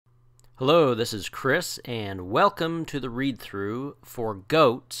Hello, this is Chris, and welcome to the read-through for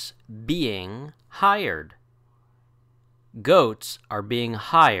Goats Being Hired. Goats are being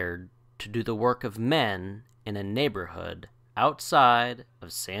hired to do the work of men in a neighborhood outside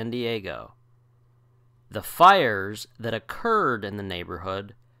of San Diego. The fires that occurred in the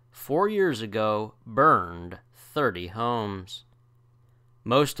neighborhood 4 years ago burned 30 homes.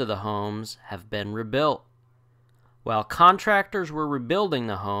 Most of the homes have been rebuilt. While contractors were rebuilding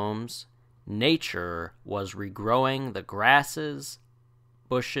the homes, nature was regrowing the grasses,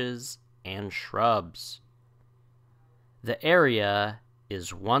 bushes, and shrubs. The area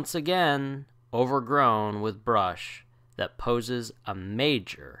is once again overgrown with brush that poses a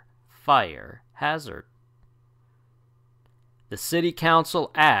major fire hazard. The city council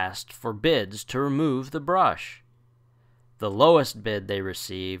asked for bids to remove the brush. The lowest bid they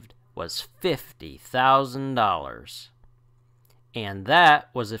received was $50,000. And that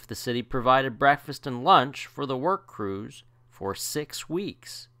was if the city provided breakfast and lunch for the work crews for 6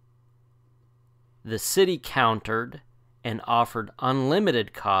 weeks. The city countered and offered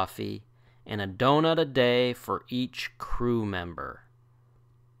unlimited coffee and a donut a day for each crew member.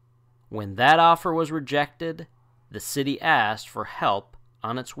 When that offer was rejected, the city asked for help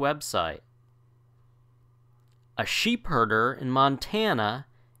on its website. A sheep herder in Montana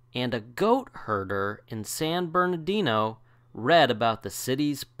and a goat herder in San Bernardino read about the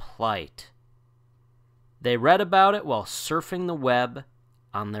city's plight. They read about it while surfing the web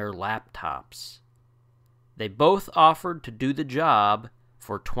on their laptops. They both offered to do the job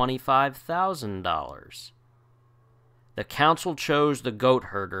for $25,000. The council chose the goat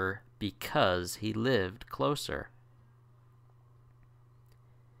herder because he lived closer.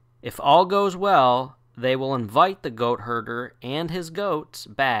 If all goes well, they will invite the goat herder and his goats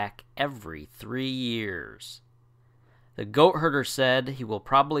back every 3 years. The goat herder said he will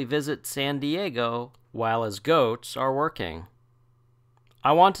probably visit San Diego while his goats are working.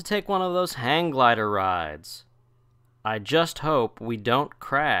 I want to take one of those hang glider rides. I just hope we don't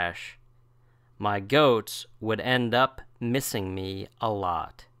crash. My goats would end up missing me a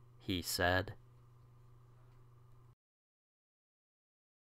lot, he said.